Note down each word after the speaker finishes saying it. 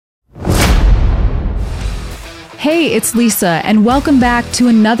Hey, it's Lisa, and welcome back to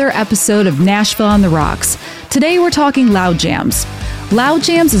another episode of Nashville on the Rocks. Today we're talking LOUD JAMZ. LOUD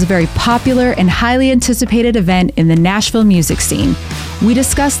JAMZ is a very popular and highly anticipated event in the Nashville music scene. We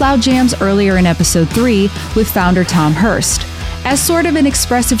discussed LOUD JAMZ earlier in episode 3 with founder Tom Hurst. As sort of an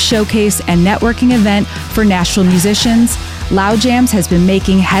expressive showcase and networking event for Nashville musicians, LOUD JAMZ has been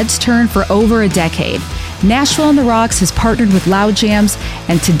making heads turn for over a decade. Nashville on the Rocks has partnered with LOUD JAMZ,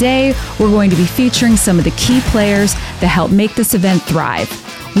 and today we're going to be featuring some of the key players that help make this event thrive.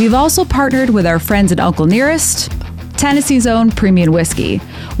 We've also partnered with our friends at Uncle Nearest, Tennessee's own premium whiskey.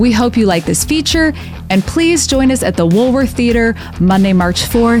 We hope you like this feature, and please join us at the Woolworth Theater Monday, March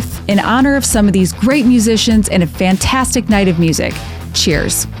 4th in honor of some of these great musicians and a fantastic night of music.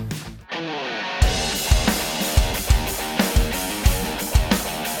 Cheers.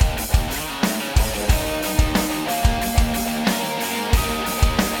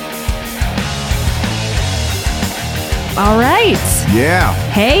 All right. Yeah.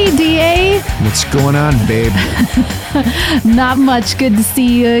 Hey, DA. What's going on, babe? Not much. Good to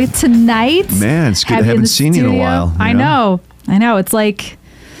see you tonight. Man, it's good. I haven't seen you in a while. I know. It's like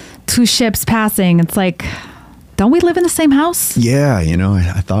two ships passing. It's like, don't we live in the same house? Yeah,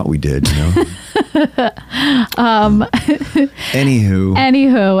 I thought we did,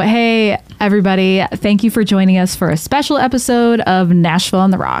 Anywho, hey, everybody. Thank you for joining us for a special episode of Nashville on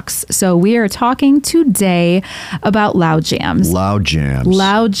the Rocks. So we are talking today about LOUD JAMZ. LOUD JAMZ.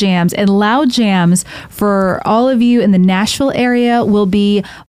 LOUD JAMZ. And LOUD JAMZ, for all of you in the Nashville area, will be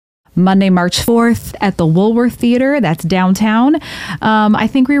Monday, March 4th at the Woolworth Theater. That's downtown. I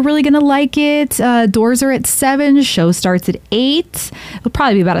think we're really going to like it. Doors are at 7. Show starts at 8. It'll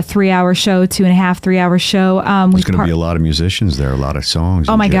probably be about a 3-hour show, 2.5, 3-hour show. There's going to be a lot of musicians there, a lot of songs.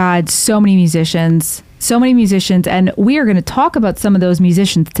 Oh my God, so many musicians. And we are going to talk about some of those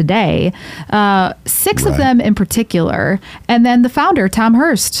musicians today. 6 of them in particular. And then the founder, Tom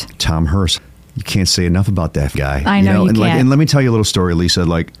Hurst. Tom Hurst. You can't say enough about that guy. I know you can't. And let me tell you a little story, Lisa.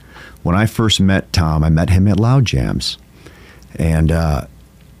 When I first met Tom, I met him at LOUD JAMZ. And I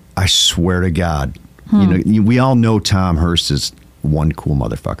swear to God, we all know Tom Hurst is one cool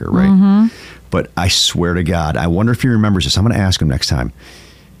motherfucker, right? Mm-hmm. But I swear to God, I wonder if he remembers this. I'm going to ask him next time.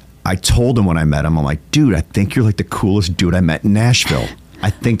 I told him when I met him, I'm like, dude, I think you're like the coolest dude I met in Nashville. I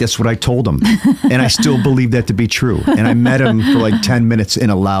think that's what I told him. And I still believe that to be true. And I met him for like 10 minutes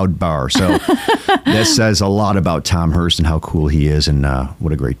in a Loud bar. So that says a lot about Tom Hurst and how cool he is and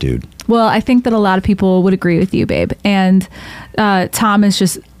what a great dude. Well, I think that a lot of people would agree with you, babe. And Tom is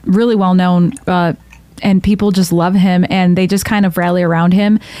just really well known and people just love him and they just kind of rally around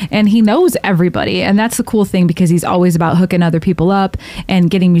him and he knows everybody. And that's the cool thing because he's always about hooking other people up and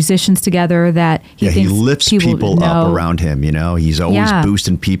getting musicians together that he thinks he lifts people up around him. He's always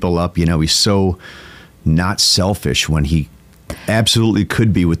boosting people up. He's so not selfish when he absolutely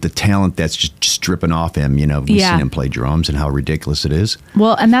could be with the talent that's just dripping off him. We've seen him play drums and how ridiculous it is.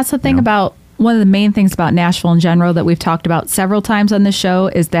 Well, and that's the thing about one of the main things about Nashville in general that we've talked about several times on this show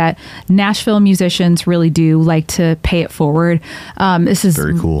is that Nashville musicians really do like to pay it forward. This is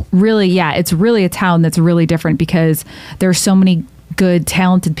very cool. Really, it's really a town that's really different because there's so many good,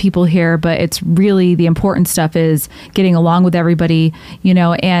 talented people here, but it's really the important stuff is getting along with everybody,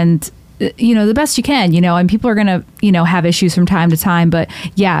 and the best you can, and people are going to, have issues from time to time. But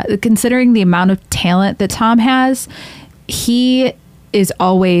considering the amount of talent that Tom has, he is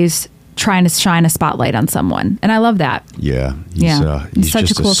always trying to shine a spotlight on someone. And I love that. Yeah. He's such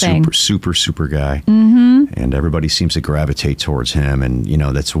just a cool thing. super guy. Mm-hmm. And everybody seems to gravitate towards him. And,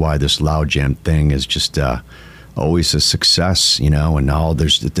 that's why this LOUD JAMZ thing is just always a success, and all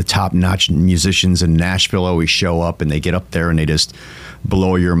there's the top-notch musicians in Nashville always show up and they get up there and they just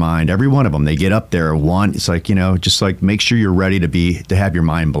blow your mind. Every one of them, they get up there it's like, just like make sure you're ready to have your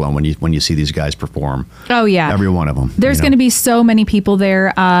mind blown when you see these guys perform. Oh yeah. Every one of them. There's going to be so many people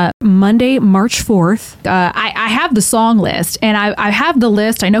there. Monday, March 4th. I have the song list and I have the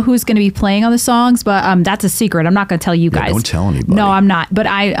list. I know who's going to be playing on the songs, but that's a secret. I'm not going to tell you guys. Don't tell anybody. No, I'm not. But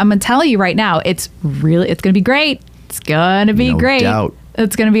I'm going to tell you right now. It's going to be great. It's going to be great. No doubt.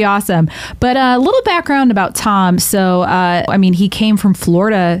 It's going to be awesome. But a little background about Tom. So, he came from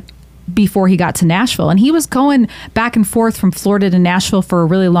Florida before he got to Nashville. And he was going back and forth from Florida to Nashville for a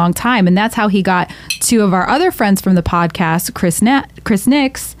really long time. And that's how he got 2 of our other friends from the podcast, Chris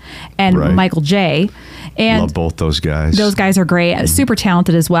Nix and Michael J. And love both those guys. Those guys are great, super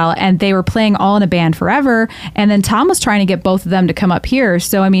talented as well. And they were playing all in a band forever. And then Tom was trying to get both of them to come up here.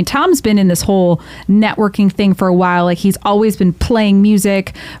 So, Tom's been in this whole networking thing for a while. Like he's always been playing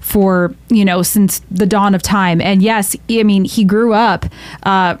music for, since the dawn of time. And yes, he grew up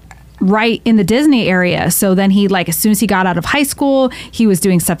right in the Disney area. So then he, like, as soon as he got out of high school, he was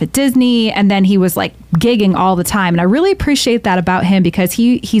doing stuff at Disney, and then he was like gigging all the time. And I really appreciate that about him, because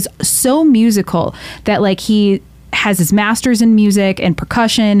he's so musical that, like, he has his master's in music and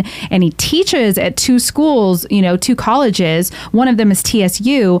percussion, and he teaches at 2 schools, 2 colleges. One of them is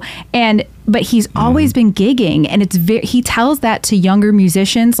TSU, but he's always been gigging, and he tells that to younger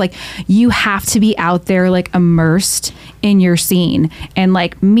musicians, like, you have to be out there, like, immersed in your scene and,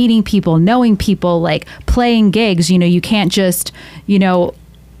 like, meeting people, knowing people, like, playing gigs. You can't just,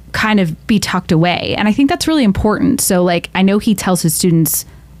 kind of be tucked away. And I think that's really important. So, like, I know he tells his students,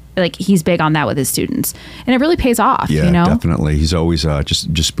 like, he's big on that with his students, and it really pays off. Yeah, definitely. He's always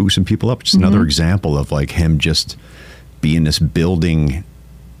just boosting people up. Just another example of, like, him just being this building,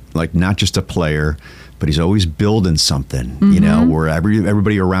 like, not just a player, but he's always building something, where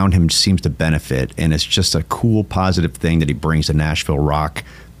everybody around him seems to benefit. And it's just a cool, positive thing that he brings to Nashville rock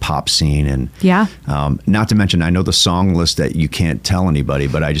pop scene. And not to mention, I know the song list that you can't tell anybody,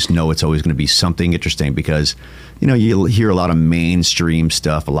 but I just know it's always going to be something interesting, because you hear a lot of mainstream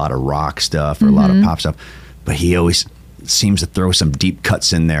stuff, a lot of rock stuff, or a lot of pop stuff, but he always seems to throw some deep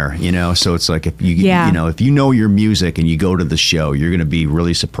cuts in there, so it's like, if if you know your music and you go to the show, you're going to be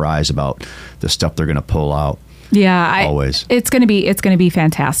really surprised about the stuff they're going to pull out. Always. It's going to be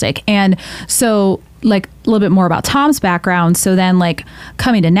fantastic. And so, like, a little bit more about Tom's background. So then, like,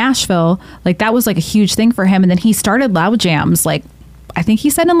 coming to Nashville, like, that was, like, a huge thing for him. And then he started Loud Jams, like, I think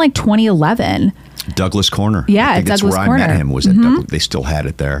he said in, like, 2011. Douglas Corner. Yeah, I think that's Douglas where Corner. I met him, was at Douglas. They still had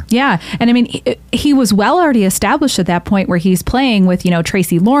it there. Yeah. And I mean, he was well already established at that point, where he's playing with,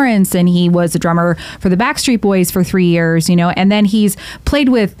 Tracy Lawrence, and he was a drummer for the Backstreet Boys for 3 years, and then he's played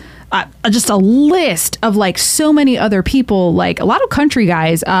with just a list of, like, so many other people, like a lot of country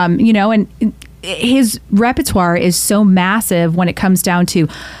guys, and his repertoire is so massive when it comes down to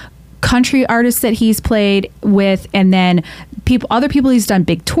country artists that he's played with, and then other people he's done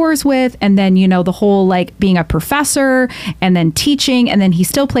big tours with, and then the whole, like, being a professor and then teaching, and then he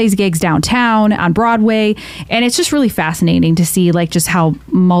still plays gigs downtown on Broadway, and it's just really fascinating to see, like, just how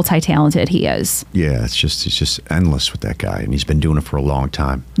multi-talented he is. Yeah, it's just endless with that guy, and he's been doing it for a long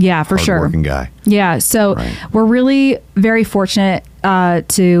time. Yeah, for sure. Hard-working guy. Yeah, so we're really very fortunate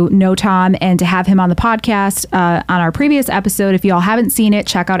to know Tom and to have him on the podcast. On our previous episode, if y'all haven't seen it,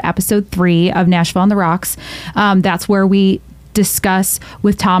 check out episode 3 of Nashville on the Rocks. That's where we discuss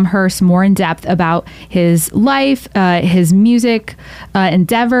with Tom Hurst more in depth about his life, his music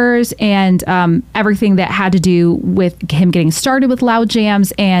endeavors, and everything that had to do with him getting started with Loud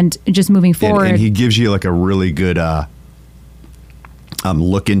Jams and just moving forward. And he gives you, like, a really good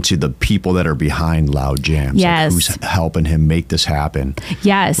look into the people that are behind Loud Jams. Yes. Like, who's helping him make this happen.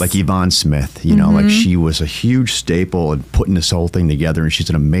 Yes. Like Yvonne Smith, like, she was a huge staple in putting this whole thing together, and she's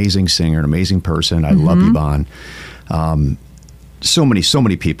an amazing singer, an amazing person. I love Yvonne. So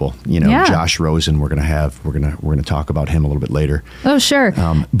many people, Josh Rosen, we're going to talk about him a little bit later. Oh, sure.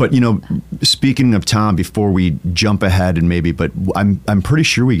 But, speaking of Tom, before we jump ahead but I'm pretty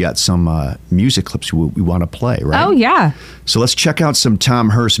sure we got some music clips we want to play, right? Oh, yeah. So let's check out some Tom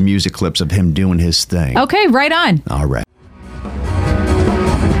Hurst music clips of him doing his thing. Okay, right on. All right.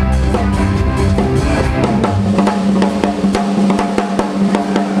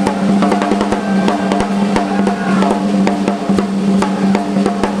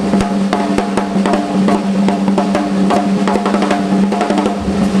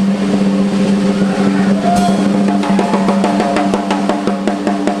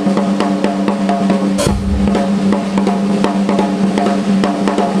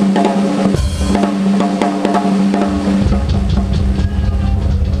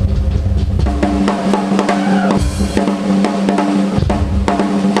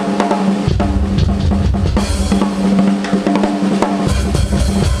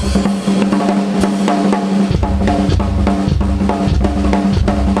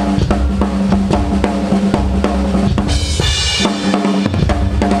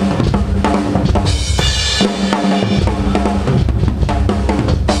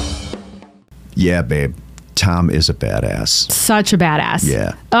 Yeah, babe. Tom is a badass. Such a badass.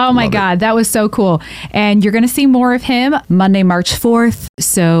 Yeah. Oh my God. That was so cool. And you're going to see more of him Monday, March 4th.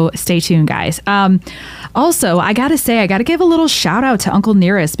 So stay tuned, guys. Also, I got to give a little shout out to Uncle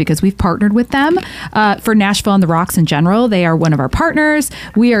Nearest, because we've partnered with them for Nashville on the Rocks in general. They are one of our partners.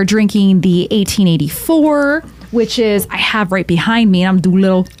 We are drinking the 1884, which is, I have right behind me, and I'm doing a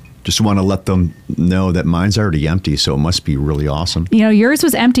little just want to let them know that mine's already empty, so it must be really awesome. You know, yours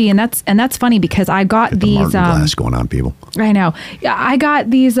was empty, and that's funny because I got these Martin glass going on, people. I know. I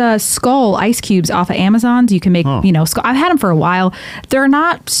got these skull ice cubes off of Amazon. You can make, you know, I've had them for a while. They're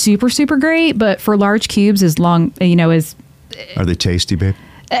not super great, but for large cubes, as long, you know, as are they tasty, babe?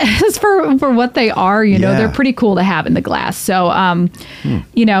 As for what they are, you know, they're pretty cool to have in the glass. So,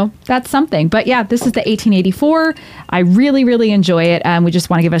 you know, that's something. But yeah, this is the 1884. I really enjoy it. We just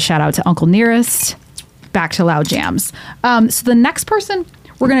want to give a shout out to Uncle Nearest. Back to Loud Jams. So the next person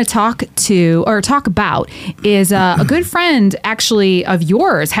we're going to talk about is a good friend, actually, of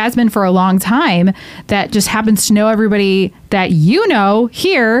yours, has been for a long time, that just happens to know everybody that you know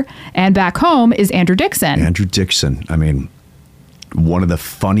here and back home, is Andrew Dixon. Andrew Dixon. I mean, one of the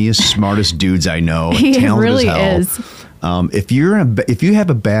funniest, smartest dudes I know. He talented really as hell. is. If you have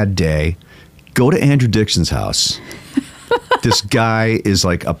a bad day, go to Andrew Dixon's house. This guy is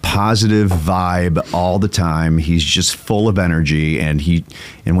like a positive vibe all the time. He's just full of energy, and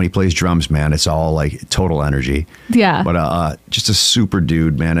when he plays drums, man, it's all like total energy. Yeah. But just a super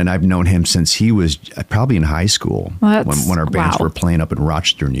dude, man. And I've known him since he was probably in high school, when our bands were playing up in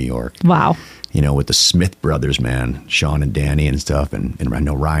Rochester, New York. Wow. You know, with the Smith brothers, man, Sean and Danny and stuff, and I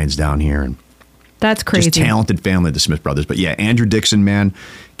know Ryan's down here, and that's crazy. Just talented family, the Smith brothers. But yeah, Andrew Dixon, man,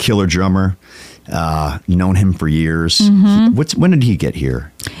 killer drummer. Known him for years. When did he get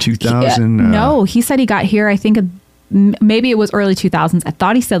here? 2000? No, he said he got here, I think maybe it was early 2000s. I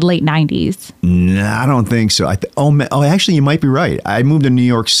thought he said late 90s. No, I don't think so. Actually, you might be right. I moved to New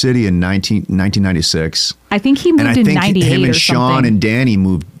York City in 1996. I think he moved in 98 him and or Sean something. and Danny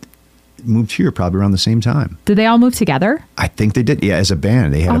moved here probably around the same time. Did they all move together? I think they did. Yeah, as a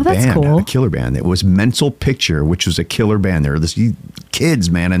band. They had a that's band, cool. a killer band. It was Mental Picture, which was a killer band. They were these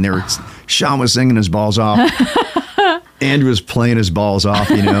kids, man, and Sean was singing his balls off. Andrew was playing his balls off,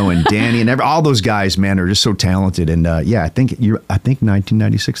 you know, and Danny and all those guys, man, are just so talented. And I think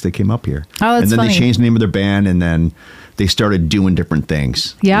 1996 they came up here. Oh, that's And then funny. they changed the name of their band, and then they started doing different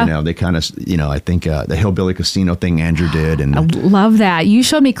things. Yeah. You know, they kind of, I think the Hillbilly Casino thing Andrew did. And I love that. You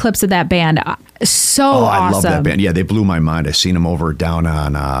showed me clips of that band. So awesome. I love that band. Yeah, they blew my mind. I seen them over down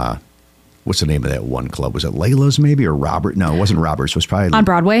on, what's the name of that one club? Was it Layla's maybe, or Robert? No, it wasn't Robert's. It was probably On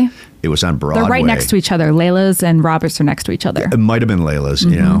Broadway? It was on Broadway. They're right next to each other. Layla's and Roberts are next to each other. It might have been Layla's,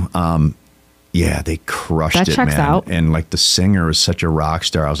 you know. Yeah, they crushed That it, checks man. out. And like the singer is such a rock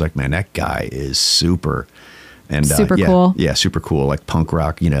star. I was like, man, that guy is super. And Super cool. Yeah, super cool. Like punk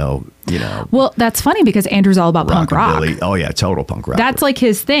rock, you know. Well, that's funny because Andrew's all about punk rock. Rockabilly. Oh yeah, total punk rock. That's like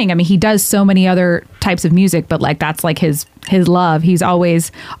his thing. I mean, he does so many other types of music, but like that's like his love. He's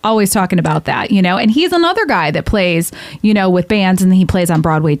always talking about that, you know. And he's another guy that plays, you know, with bands, and he plays on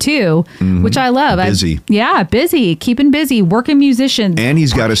Broadway too, which I love. Busy. Busy, keeping busy, working musicians. And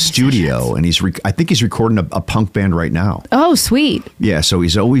he's got a studio, and I think he's recording a punk band right now. Oh, sweet. Yeah, so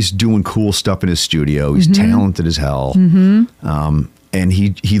he's always doing cool stuff in his studio. He's talented as hell. And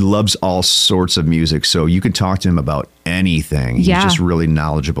he loves all sorts of music, so you can talk to him about anything. He's just really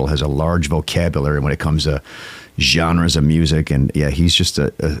knowledgeable, has a large vocabulary when it comes to genres of music, and yeah, he's just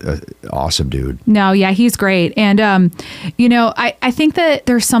a awesome dude. No, yeah, he's great. And, you know, I think that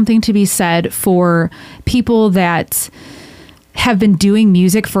there's something to be said for people that have been doing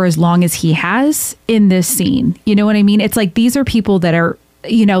music for as long as he has in this scene. You know what I mean? It's like these are people that are,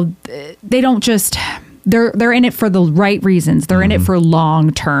 you know, they don't just... They're in it for the right reasons. They're in it for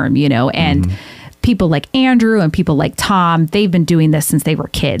long term, you know, and people like Andrew and people like Tom, they've been doing this since they were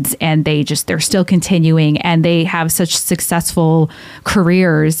kids, and they're still continuing, and they have such successful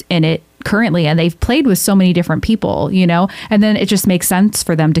careers in it currently, and they've played with so many different people, you know, and then it just makes sense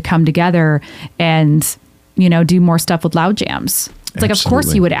for them to come together and, you know, do more stuff with Loud Jams. It's like, of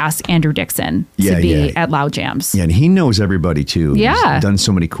course you would ask Andrew Dixon to be at Loud Jams. Yeah, and he knows everybody too. Yeah. He's done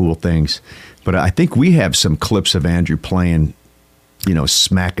so many cool things. But I think we have some clips of Andrew playing, you know,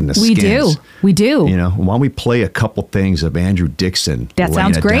 smacking the skins. We do. You know, why don't we play a couple things of Andrew Dixon? That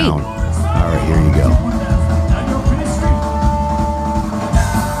sounds great. Down. All right, here you go.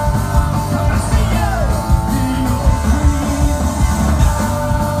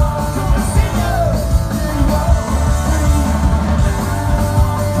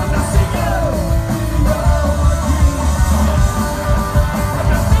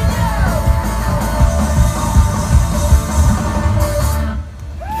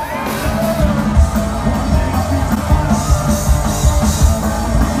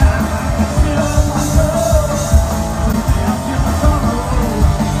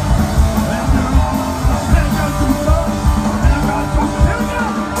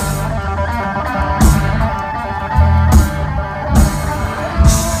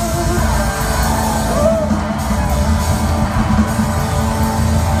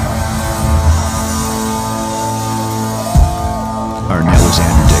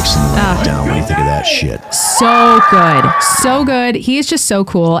 that shit. So good. So good. He is just so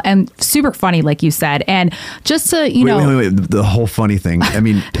cool and super funny, like you said. And just to, Wait. The whole funny thing. I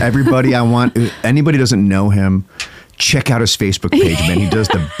mean, everybody anybody doesn't know him, check out his Facebook page, man. He does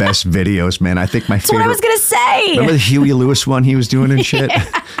the best videos, man. I think my favorite. That's what I was going to say. Remember the Huey Lewis one he was doing and shit?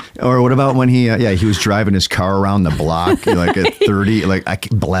 Yeah. Or what about when he was driving his car around the block like at 30, like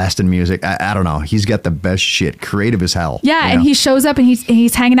blasting music. I don't know. He's got the best shit. Creative as hell. Yeah, and he shows up and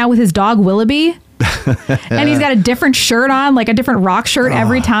he's hanging out with his dog Willoughby. And he's got a different shirt on, like a different rock shirt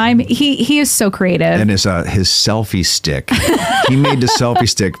every time. He is so creative. And his selfie stick. He made the selfie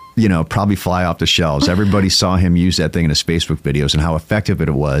stick, probably fly off the shelves. Everybody saw him use that thing in his Facebook videos and how effective it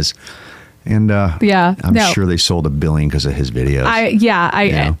was. And I'm sure they sold 1 billion because of his videos.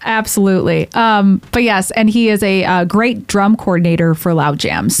 Absolutely. But yes, and he is a great drum coordinator for Loud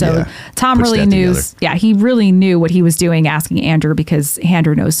Jams. So Tom really knew. Yeah, he really knew what he was doing, asking Andrew, because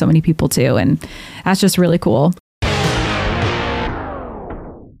Andrew knows so many people too, and that's just really cool.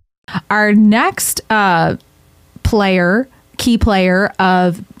 Our next key player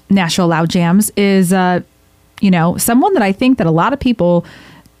of Nashville Loud Jams is someone that I think that a lot of people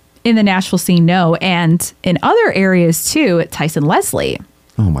in the Nashville scene know, and in other areas too, Tyson Leslie.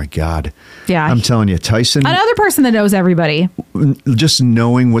 Oh my God. Yeah. I'm telling you, Tyson. Another person that knows everybody. Just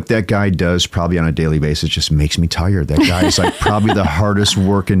knowing what that guy does probably on a daily basis just makes me tired. That guy is like probably the hardest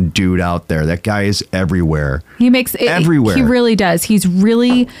working dude out there. That guy is everywhere. He makes it everywhere. He really does. He's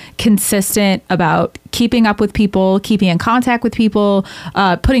really consistent about keeping up with people, keeping in contact with people,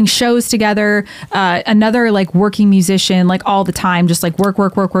 putting shows together. Another like working musician, like all the time, just like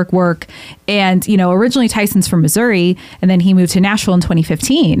work. And, originally Tyson's from Missouri, and then he moved to Nashville in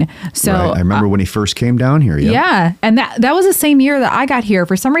 2015. So right. I remember when he first came down here. Yep. Yeah. And that was the same year that I got here.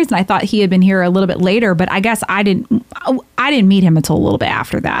 For some reason, I thought he had been here a little bit later, but I guess I didn't meet him until a little bit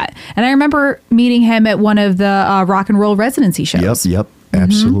after that. And I remember meeting him at one of the rock and roll residency shows. Yep.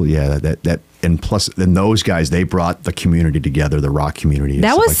 Absolutely. Yeah. That. And plus, then those guys, they brought the community together, the rock community.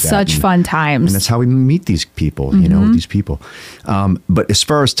 That was such fun times. And that's how we meet these people, these people. But as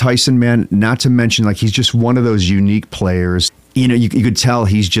far as Tyson, man, not to mention, like, he's just one of those unique players. You could tell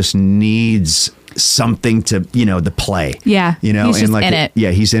he's just needs something to, to play. Yeah. He's just and like in it.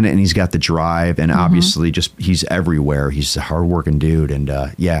 Yeah, he's in it and he's got the drive and obviously he's everywhere. He's a hardworking dude and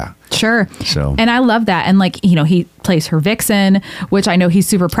yeah. Sure. So, and I love that. And like, he plays her Vixen, which I know he's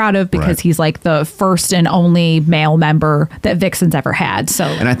super proud of because he's like the first and only male member that Vixen's ever had. So,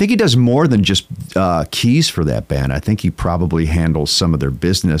 and I think he does more than just keys for that band. I think he probably handles some of their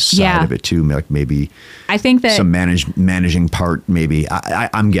business side of it too. Like maybe I think that some managing part, maybe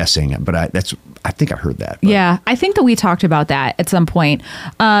I'm guessing, but I think I heard that. But. Yeah. I think that we talked about that at some point.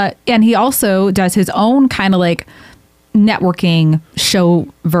 And he also does his own kind of like networking show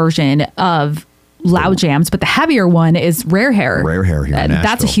version of Loud Jams, but the heavier one is Rare Hair. Rare Hair here in Nashville.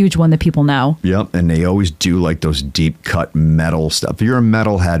 That's a huge one that people know. Yep, and they always do like those deep cut metal stuff. If you're a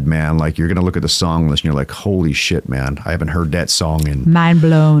metalhead, man, like you're gonna look at the song list and you're like, holy shit, man, I haven't heard that song in mind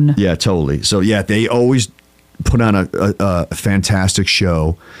blown. Yeah, totally. So yeah, they always put on a fantastic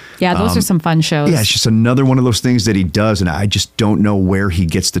show. Yeah, those are some fun shows. Yeah, it's just another one of those things that he does, and I just don't know where he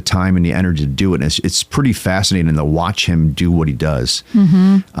gets the time and the energy to do it. And it's pretty fascinating to watch him do what he does.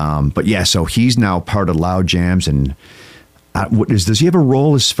 But yeah, so he's now part of Loud Jams, and does he have a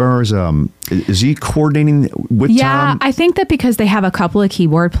role as far as is he coordinating with Tom? Yeah, I think that because they have a couple of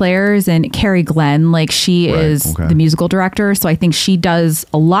keyboard players, and Carrie Glenn, like she is the musical director, so I think she does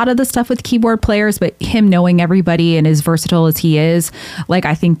a lot of the stuff with keyboard players. But him knowing everybody and as versatile as he is, like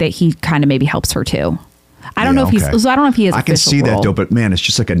I think that he kind of maybe helps her too. I don't know if he's. So I don't know if he has. I can see that though, but man, it's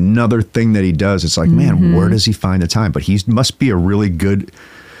just like another thing that he does. It's like, man, where does he find the time? But he must be a really good.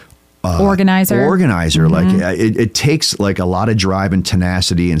 Organizer. Like it takes like a lot of drive and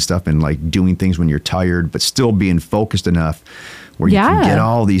tenacity and stuff and like doing things when you're tired, but still being focused enough where you can get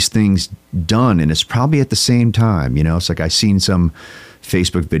all these things done. And it's probably at the same time, it's like I've seen some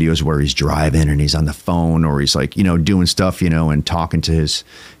Facebook videos where he's driving and he's on the phone or he's like, doing stuff, and talking to his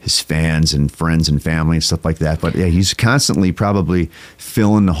fans and friends and family and stuff like that. But yeah, he's constantly probably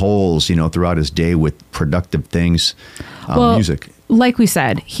filling the holes, throughout his day with productive things, music. Like we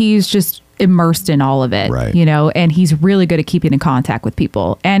said, he's just immersed in all of it, right. And he's really good at keeping in contact with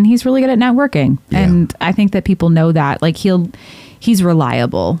people, and he's really good at networking. Yeah. And I think that people know that, like he's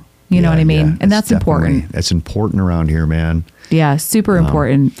reliable, you know what I mean? And that's important. That's important around here, man. Yeah. Super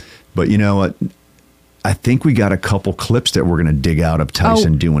important. But you know what? I think we got a couple clips that we're going to dig out of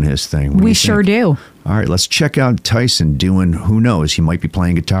Tyson doing his thing. We sure do. All right, let's check out Tyson doing, who knows, he might be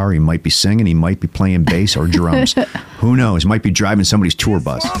playing guitar, he might be singing, he might be playing bass or drums. Who knows? Might be driving somebody's tour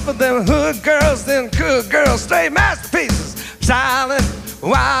bus. One for them hood girls, them good girls, straight masterpieces. Silent,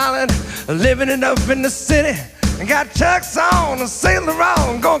 wildin', living it up in the city. And got Chucks on and Sailor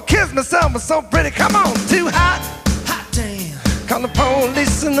on. Gonna kiss myself, but so pretty. Come on, too hot, hot damn. Call the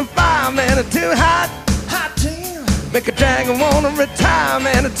police and the fireman. Are too hot, hot damn. Make a dragon wanna retire,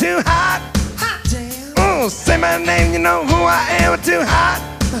 man. Are too hot, hot damn. Say my name, you know who I am. Are too hot,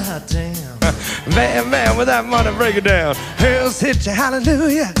 hot damn. Man, with that money, break it down. Girls hit you,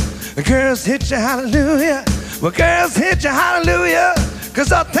 hallelujah. Girls hit you, hallelujah. Well, girls hit you, hallelujah.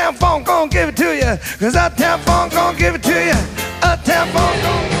 Cause Uptown Funk gon' give it to you. Cause Uptown Funk gon' give it to you. Uptown Funk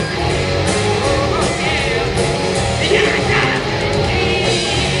gon'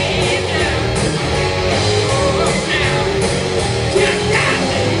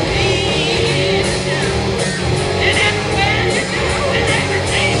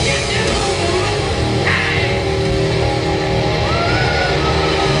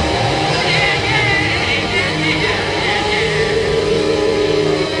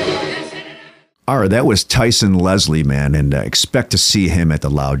 All right, that was Tyson Leslie, man, and expect to see him at the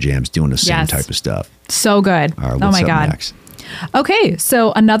Loud Jams doing the same type of stuff. So good. All right, oh my God. Next? Okay,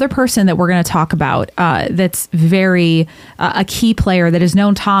 so another person that we're going to talk about that's very a key player that has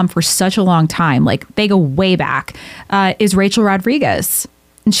known Tom for such a long time, like they go way back, is Rachel Rodriguez,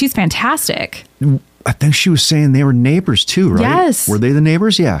 and she's fantastic. I think she was saying they were neighbors too, right? Yes. Were they the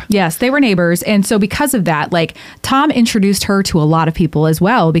neighbors? Yeah. Yes, they were neighbors. And so because of that, like Tom introduced her to a lot of people as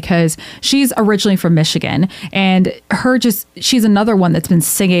well, because she's originally from Michigan, and she's another one that's been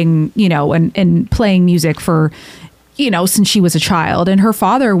singing, and playing music for, since she was a child. And her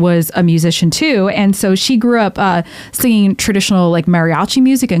father was a musician too. And so she grew up singing traditional like mariachi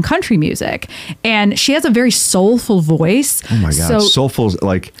music and country music. And she has a very soulful voice. Oh my God. So, soulful is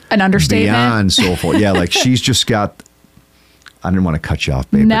like an understatement. Beyond soulful. Yeah. Like she's just got, I didn't want to cut you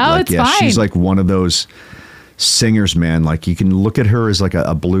off, babe. No, but like, it's fine. She's like one of those singers, man. Like you can look at her as like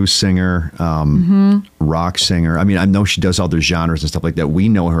a blues singer, rock singer. I mean, I know she does other genres and stuff like that. We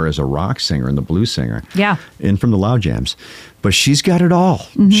know her as a rock singer and the blues singer. Yeah. And from the Loud Jams. But she's got it all.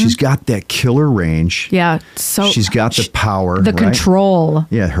 She's got that killer range. Yeah. So she's got the power. The control.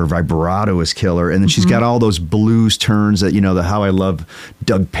 Yeah, her vibrato is killer. And then she's got all those blues turns that, the How I Love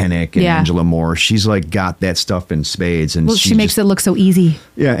Doug Pinnick and Angela Moore. She's like got that stuff in spades. And she makes it look so easy.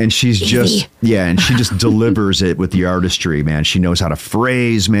 Yeah, and she's just she just delivers it with the artistry, man. She knows how to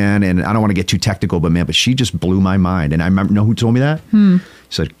phrase, man. And I don't want to get too technical, but she just blew my mind. And I remember, who told me that? He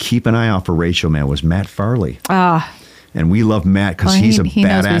said, keep an eye out for Rachel, man, was Matt Farley. And we love Matt because he's a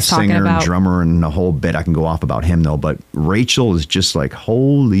badass singer and drummer and the whole bit. I can go off about him though, but Rachel is just like,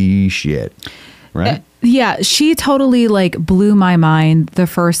 holy shit. Right? Yeah, she totally like blew my mind the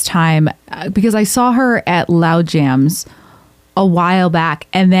first time because I saw her at Loud Jams a while back,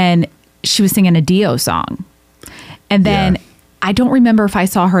 and then she was singing a Dio song. And then I don't remember if I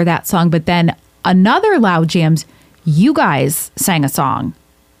saw her that song, but then another Loud Jams, you guys sang a song.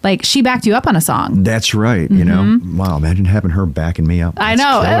 Like she backed you up on a song. That's right. Wow. Imagine having her backing me up. I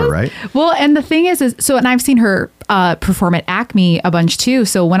know. Killer, right? Well, and the thing is and I've seen her perform at Acme a bunch too.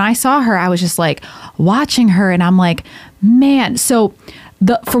 So when I saw her, I was just like watching her and I'm like, man. So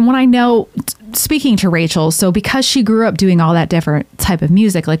from what I know, speaking to Rachel, so because she grew up doing all that different type of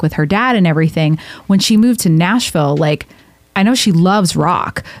music, like with her dad and everything, when she moved to Nashville, like I know she loves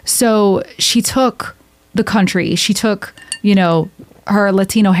rock. So she took the country, she took, her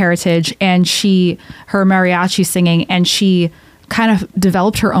Latino heritage and her mariachi singing, and she kind of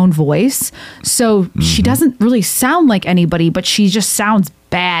developed her own voice. So she doesn't really sound like anybody, but she just sounds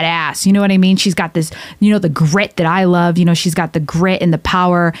badass. You know what I mean? She's got this, the grit that I love, she's got the grit and the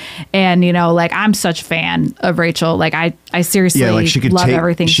power. And, like I'm such a fan of Rachel. Like I seriously love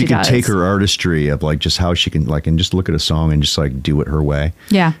everything she does. She can take her artistry of like just how she can like, and just look at a song and just like do it her way.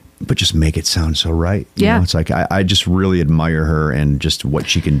 Yeah. But just make it sound so right. Yeah. It's like, I just really admire her and just what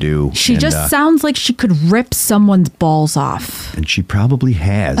she can do. She just sounds like she could rip someone's balls off. And she probably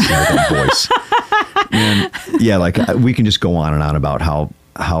has with that voice. And yeah, like we can just go on and on about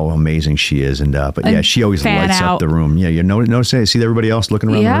how amazing she is. But yeah, she always lights up the room. Yeah. You notice, see everybody else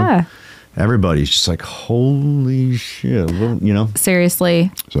looking around the room? Everybody's just like, holy shit,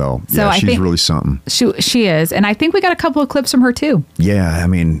 Seriously. So yeah, she's really something. She is. And I think we got a couple of clips from her too. Yeah. I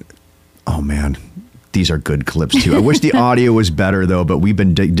mean, oh man, these are good clips too. I wish the audio was better though, but we've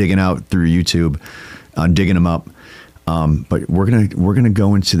been digging out through YouTube, digging them up. But we're gonna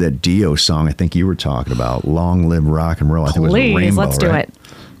go into that Dio song I think you were talking about, Long Live Rock and Roll. I think it was Rainbow, let's do it.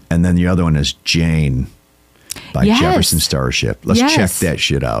 And then the other one is Jane by Jefferson Starship. Let's check that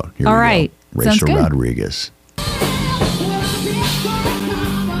shit out. Here we go. Rachel Rodriguez.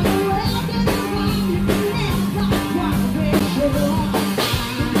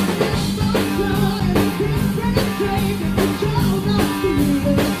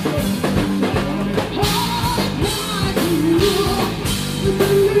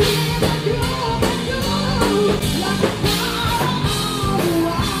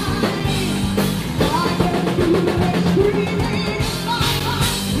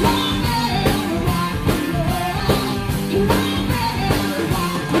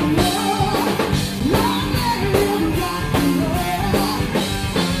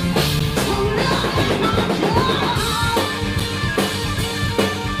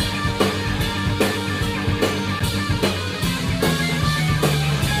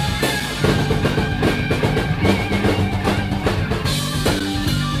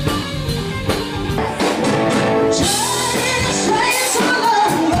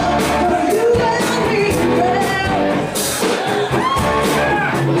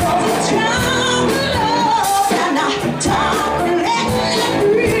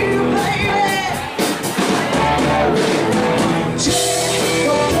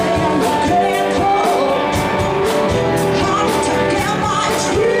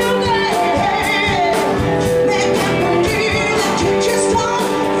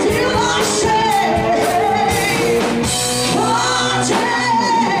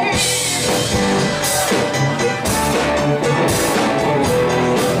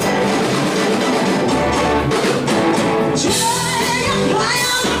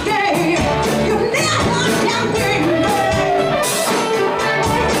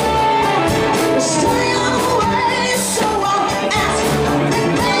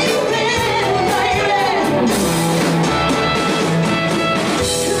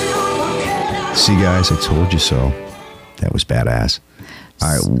 See, guys, I told you so. That was badass.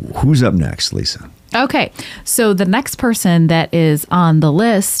 All right, who's up next, Lisa? Okay, so the next person that is on the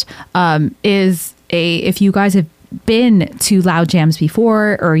list is if you guys have been to Loud Jams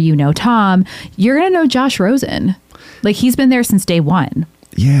before, or you know Tom, you're gonna know Josh Rosen. Like, he's been there since day one.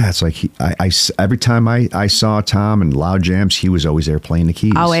 Yeah, it's like every time I saw Tom and Loud Jams, he was always there playing the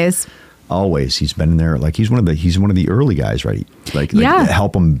keys. Always. He's been there. Like, he's one of the early guys, right? Like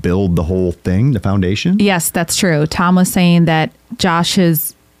help him build the whole thing, the foundation. Yes, that's true. Tom was saying that Josh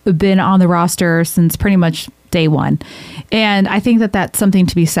has been on the roster since pretty much day one. And I think that that's something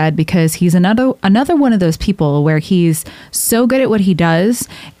to be said, because he's another one of those people where he's so good at what he does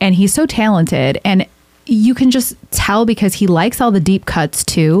and he's so talented, and you can just tell because he likes all the deep cuts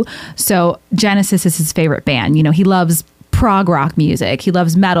too. So Genesis is his favorite band. You know, he loves prog rock music. He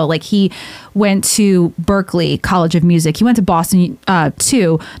loves metal. Like, he went to Berklee College of Music. He went to Boston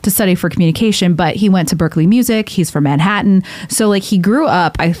too to study for communication, but he went to Berklee Music. He's from Manhattan. So like, he grew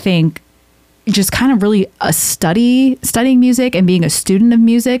up, I think, just kind of really studying music and being a student of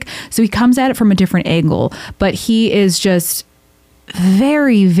music. So he comes at it from a different angle, but he is just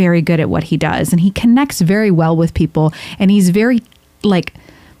very, very good at what he does. And he connects very well with people, and he's very like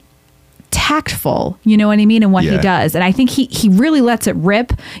tactful, you know what I mean, in what he does. And I think he really lets it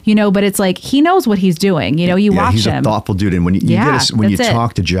rip, you know, but it's like, he knows what he's doing, you know. You watch he's him. He's a thoughtful dude. And when you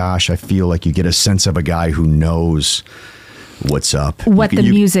talk to Josh, I feel like you get a sense of a guy who knows what's up, what the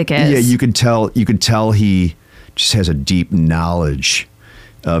music is. Yeah, you could tell he just has a deep knowledge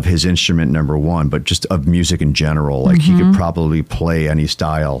of his instrument, number one, but just of music in general. Like, he could probably play any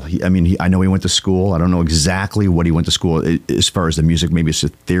style. I know he went to school. I don't know exactly what he went to school as far as the music. Maybe it's a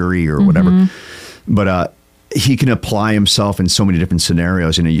theory or whatever. But he can apply himself in so many different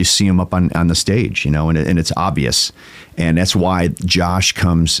scenarios. You know, you see him up on the stage, you know, and it's obvious. And that's why Josh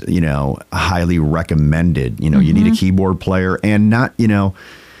comes, you know, highly recommended. You know, you need a keyboard player, and not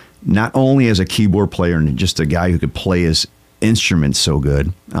only as a keyboard player and just a guy who could play his instrument so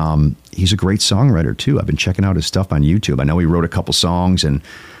good. He's a great songwriter too. I've been checking out his stuff on YouTube. I know he wrote a couple songs, and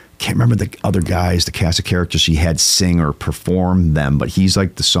can't remember the other guys, the cast of characters he had sing or perform them, but he's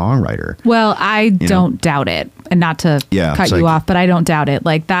like the songwriter. Well, I don't doubt it, and not to cut you off, but I don't doubt it.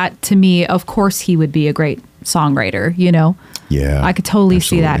 Like, that to me, of course he would be a great songwriter, you know? Yeah. I could totally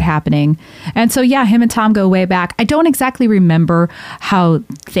see that happening. And so, yeah, him and Tom go way back. I don't exactly remember how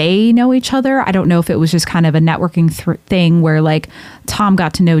they know each other. I don't know if it was just kind of a networking thing where, like, Tom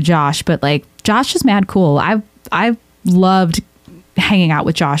got to know Josh, but like, Josh is mad cool. I've loved hanging out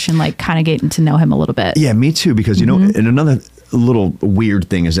with Josh and like kind of getting to know him a little bit. Yeah, me too. Because, you know, and another little weird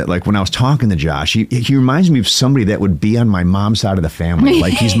thing is that, like, when I was talking to Josh, he reminds me of somebody that would be on my mom's side of the family.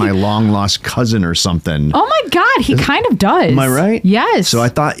 Like, he's my long lost cousin or something. Oh my God, he kind of does. Am I right? Yes. So I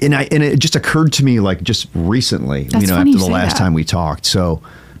thought, and it just occurred to me, like, just recently, That's you know, funny after the last that. time we talked. So,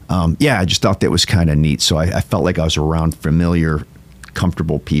 I just thought that was kind of neat. So I felt like I was around familiar,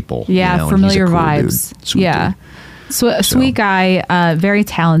 comfortable people. Yeah, you know, familiar and he's a cool vibes. dude. Sweet Yeah. dude. Sweet guy, very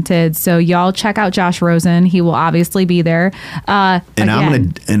talented. So y'all check out Josh Rosen. He will obviously be there.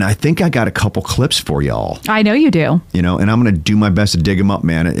 And I think I got a couple clips for y'all. I know you do. You know, and I'm going to do my best to dig them up,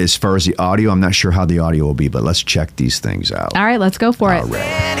 man. As far as the audio, I'm not sure how the audio will be, but let's check these things out. All right, let's go for it. All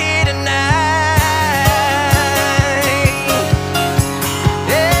right.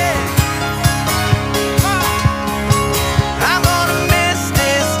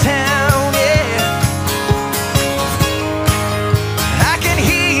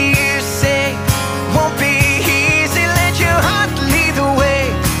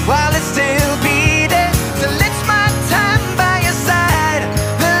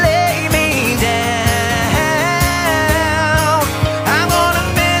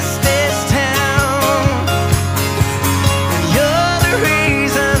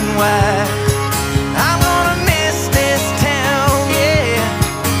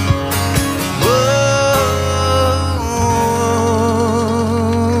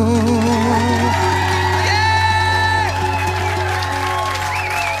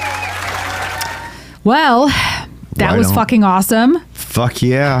 Well, that was fucking awesome. Fuck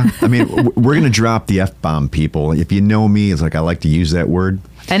yeah. I mean, we're going to drop the F-bomb, people. If you know me, it's like I like to use that word.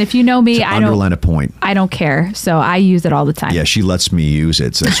 And if you know me, I underline a point. I don't care. So I use it all the time. Yeah, she lets me use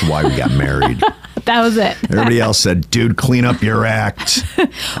it. So that's why we got married. That was it. Everybody else said, dude, clean up your act. I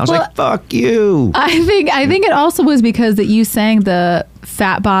was like, fuck you. I think it also was because that you sang the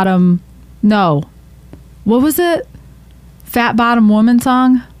Fat Bottom. No. What was it? Fat Bottom Woman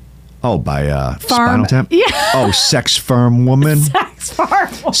song? Oh, by Spinal Tap? Yeah. Oh, Sex Firm Woman? Sex Firm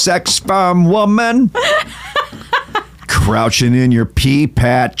Woman. Sex Firm Woman. Crouching in your pea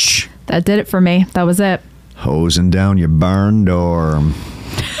patch. That did it for me. That was it. Hosing down your barn door.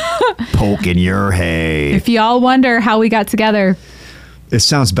 Poking your hay. If y'all wonder how we got together. It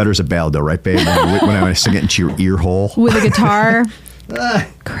sounds better as a ballad, though, right, babe? When I sing it into your ear hole. With a guitar.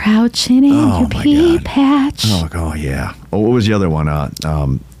 Crouching in your pea patch. Oh, yeah. Oh, what was the other one?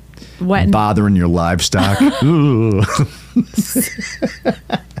 What? Bothering your livestock. Ooh.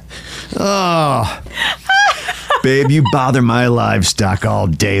 Oh. Babe, you bother my livestock all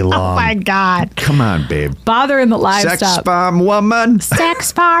day long. Oh, my God. Come on, babe. Bothering the livestock. Sex farm woman.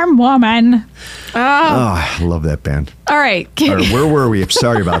 Sex farm woman. Oh, I love that band. All right. All right, where were we? I'm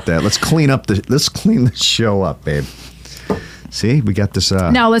sorry about that. Let's clean the show up, babe. See, we got this.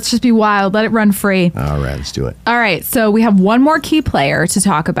 No, let's just be wild. Let it run free. All right, let's do it. All right, so we have one more key player to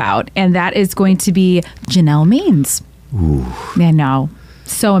talk about, and that is going to be Janelle Means. Ooh. I know.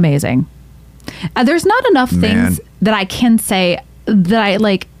 So amazing. There's not enough things that I can say that I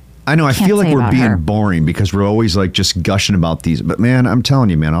like. I know. I feel like we're being her. boring because we're always like just gushing about these. But man, I'm telling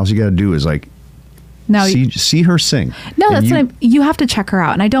you, man, all you got to do is like see her sing. No, that's you have to check her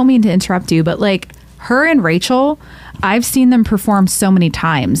out. And I don't mean to interrupt you, but like her and Rachel, I've seen them perform so many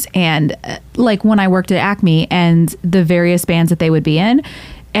times. And like when I worked at Acme and the various bands that they would be in,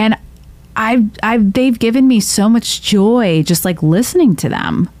 and they've given me so much joy just like listening to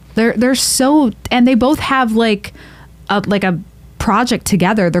them. They're so, and they both have like a project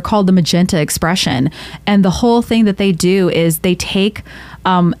together. They're called the Magenta Expression, and the whole thing that they do is they take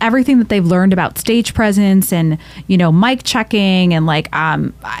everything that they've learned about stage presence and mic checking and like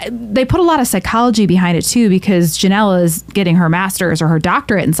they put a lot of psychology behind it too, because Janelle is getting her master's or her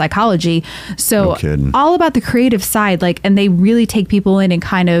doctorate in psychology, so all about the creative side, like, and they really take people in and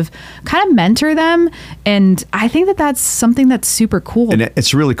kind of mentor them, and I think that that's something that's super cool. And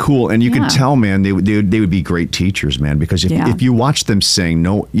it's really cool, and you can tell, man, they would be great teachers, man, because if you watch them sing,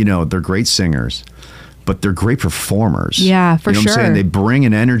 they're great singers, but they're great performers. Yeah, for sure. What I'm saying? They bring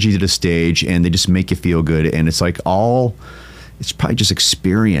an energy to the stage and they just make you feel good. And it's like it's probably just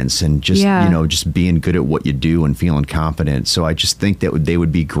experience and just, just being good at what you do and feeling confident. So I just think that they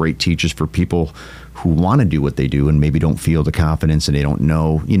would be great teachers for people who want to do what they do and maybe don't feel the confidence and they don't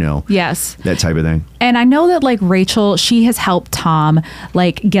know, yes, that type of thing. And I know that like Rachel, she has helped Tom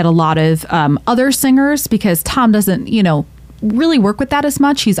like get a lot of other singers, because Tom doesn't, really work with that as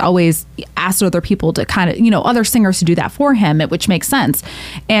much. He's always asked other people to kind of, other singers to do that for him, which makes sense.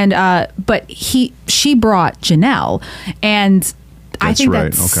 And but she brought Janelle, and I think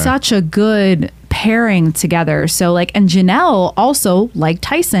that's such a good pairing together. So like, and Janelle also, like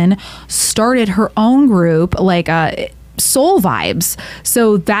Tyson, started her own group, like Soul Vibes.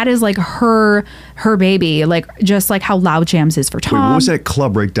 So that is like her baby, like just like how Loud Jams is for Tom. Wait, what was that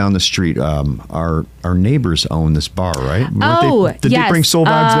club right down the street? Our neighbors own this bar, right? Did they bring Soul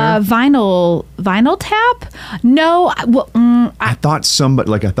Vibes there? Vinyl Tap? No. I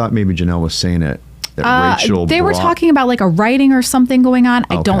thought maybe Janelle was saying it. Rachel they were talking about like a writing or something going on.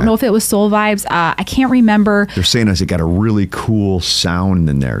 I don't know if it was Soul Vibes. I can't remember. They're saying it got a really cool sound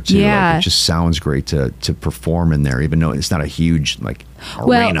in there too. Yeah. Like, it just sounds great to perform in there, even though it's not a huge like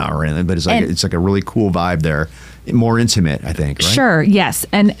arena or anything, but it's like a really cool vibe there. More intimate, I think, right? Sure, yes.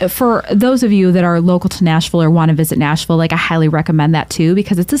 And for those of you that are local to Nashville or want to visit Nashville, like I highly recommend that too,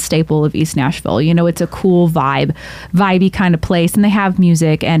 because it's a staple of East Nashville. It's a cool vibey kind of place, and they have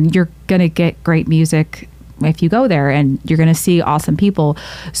music, and you're going to get great music if you go there, and you're going to see awesome people.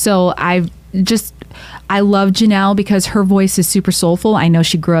 So I love Janelle because her voice is super soulful. I know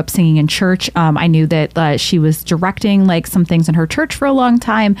she grew up singing in church. I knew that she was directing like some things in her church for a long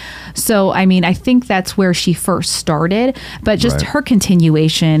time. So, I mean, I think that's where she first started, but just her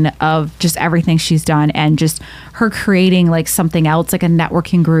continuation of just everything she's done, and just her creating like something else, like a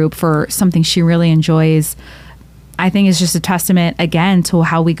networking group for something she really enjoys, I think is just a testament again to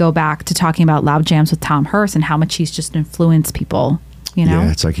how we go back to talking about Loud Jams with Tom Hurst and how much he's just influenced people.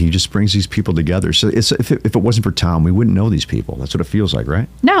 Yeah, it's like he just brings these people together. So if it wasn't for Tom, we wouldn't know these people. That's what it feels like, right?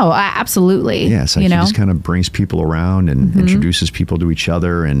 No, absolutely. Yeah, it's like he just kind of brings people around and introduces people to each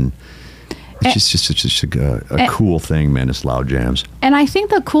other, and it's just a cool thing, man. It's Loud Jams. And I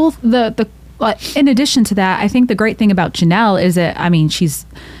think in addition to that, I think the great thing about Janelle is that, I mean, she's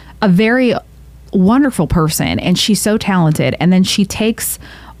a very wonderful person, and she's so talented. And then she takes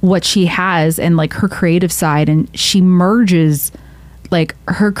what she has and like her creative side, and she merges like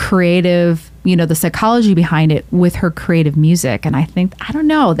her creative, the psychology behind it with her creative music. And I think, I don't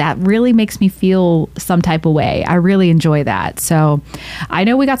know, that really makes me feel some type of way. I really enjoy that. So I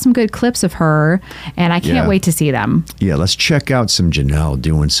know we got some good clips of her, and I can't wait to see them. Yeah, let's check out some Janelle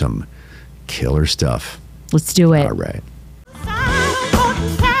doing some killer stuff. Let's do it. All right.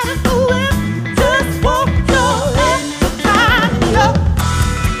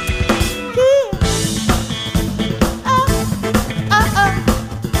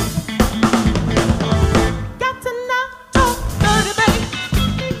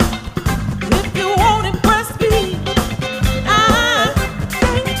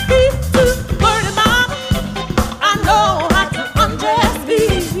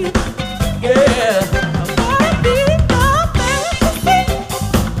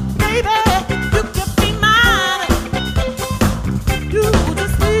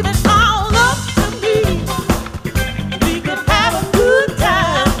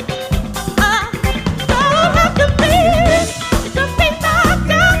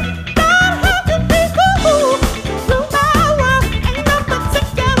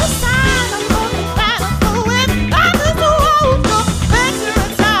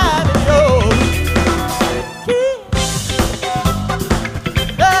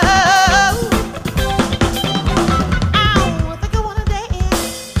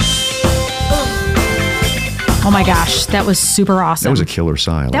 Oh my gosh, that was super awesome. That was a killer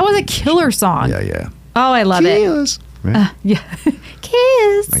song. That was a killer song. Yeah. Oh, I love Kiss. Right? Yeah.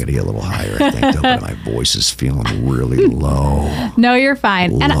 Kiss. I got to get a little higher, I think, though, but my voice is feeling really low. No, you're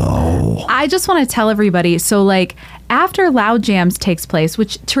fine. Low. And I just want to tell everybody, so like after Loud Jams takes place,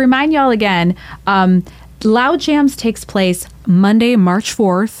 which to remind y'all again, Loud Jams takes place Monday, March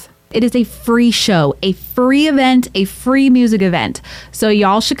 4th. It is a free show, a free event, a free music event. So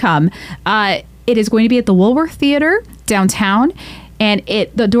y'all should come. It is going to be at the Woolworth Theater downtown. And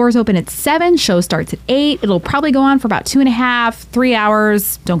the doors open at 7, show starts at 8. It'll probably go on for about 2.5, 3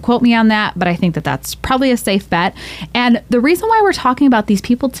 hours. Don't quote me on that, but I think that that's probably a safe bet. And the reason why we're talking about these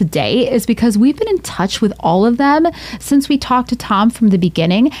people today is because we've been in touch with all of them since we talked to Tom from the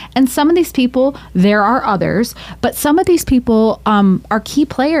beginning. And some of these people, there are others, but some of these people are key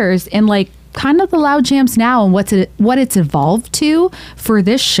players in like kind of the Loud Jams now and what it's evolved to for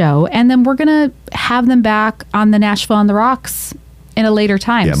this show. And then we're going to have them back on the Nashville on the Rocks in a later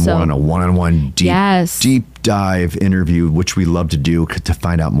time. Yeah, more on a one-on-one deep dive interview, which we love to do to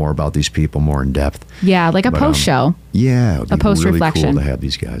find out more about these people more in depth. Yeah, like a post show. Yeah, it would be a post really reflection. cool to have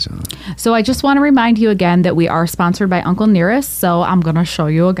these guys on. So I just want to remind you again that we are sponsored by Uncle Nearest. So I'm going to show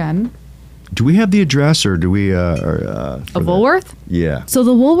you again. Do we have the address, or do we? Of Woolworth? Yeah. So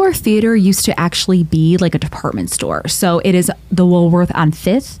the Woolworth Theater used to actually be like a department store. So it is the Woolworth on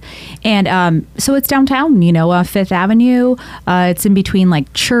 5th. And so it's downtown, 5th Avenue. It's in between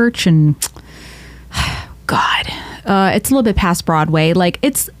like Church and, God, it's a little bit past Broadway. Like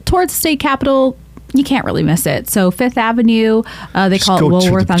it's towards the state capitol. You can't really miss it. So 5th Avenue, they call it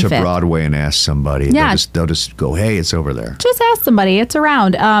Woolworth on 5th. Just go to Broadway and ask somebody. Yeah. They'll just go, hey, it's over there. Just ask somebody. It's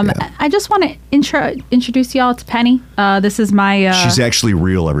around. I just want to introduce y'all to Penny. This is my... She's actually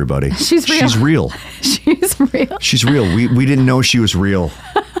real, everybody. She's real. She's real. She's real. She's real. We didn't know she was real.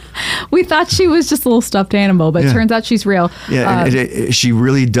 We thought she was just a little stuffed animal, but it turns out she's real. Yeah, she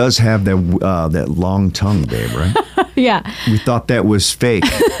really does have that long tongue, babe, right? Yeah. We thought that was fake.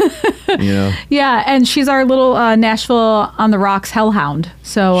 Yeah, and she's our little Nashville on the Rocks hellhound.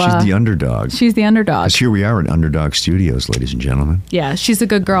 So she's the underdog. She's the underdog. 'Cause here we are at Underdog Studios, ladies and gentlemen. Yeah, she's a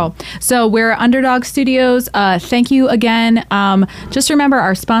good girl. So we're Underdog Studios. Thank you again. Just remember,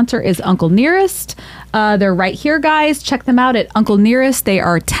 our sponsor is Uncle Nearest. They're right here, guys. Check them out at Uncle Nearest. They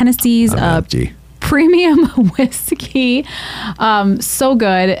are Tennessee's premium whiskey. So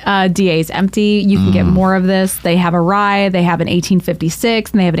good. DA's empty. You can get more of this. They have a rye. They have an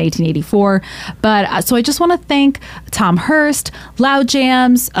 1856 and they have an 1884. But so I just want to thank Tom Hurst, Loud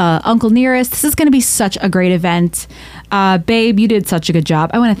Jams, Uncle Nearest. This is going to be such a great event. Babe, you did such a good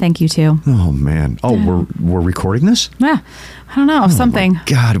job. I want to thank you too. Oh man. Oh, we're recording this? Yeah. I don't know, something. My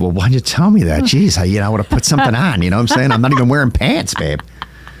God, well, why'd you tell me that? Jeez, I would have put something on. You know what I'm saying? I'm not even wearing pants, babe.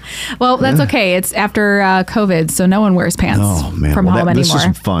 Well, that's okay. It's after COVID, so no one wears pants from home anymore. This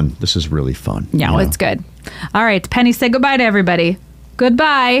is fun. This is really fun. Yeah, it's good. All right, Penny, say goodbye to everybody.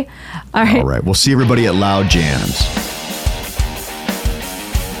 Goodbye. All right. We'll see everybody at Loud Jams.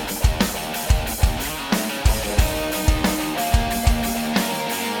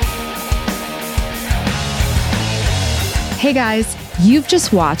 Hey guys, you've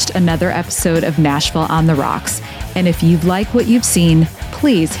just watched another episode of Nashville on the Rocks. And if you've liked what you've seen,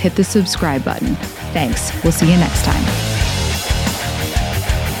 please hit the subscribe button. Thanks. We'll see you next time.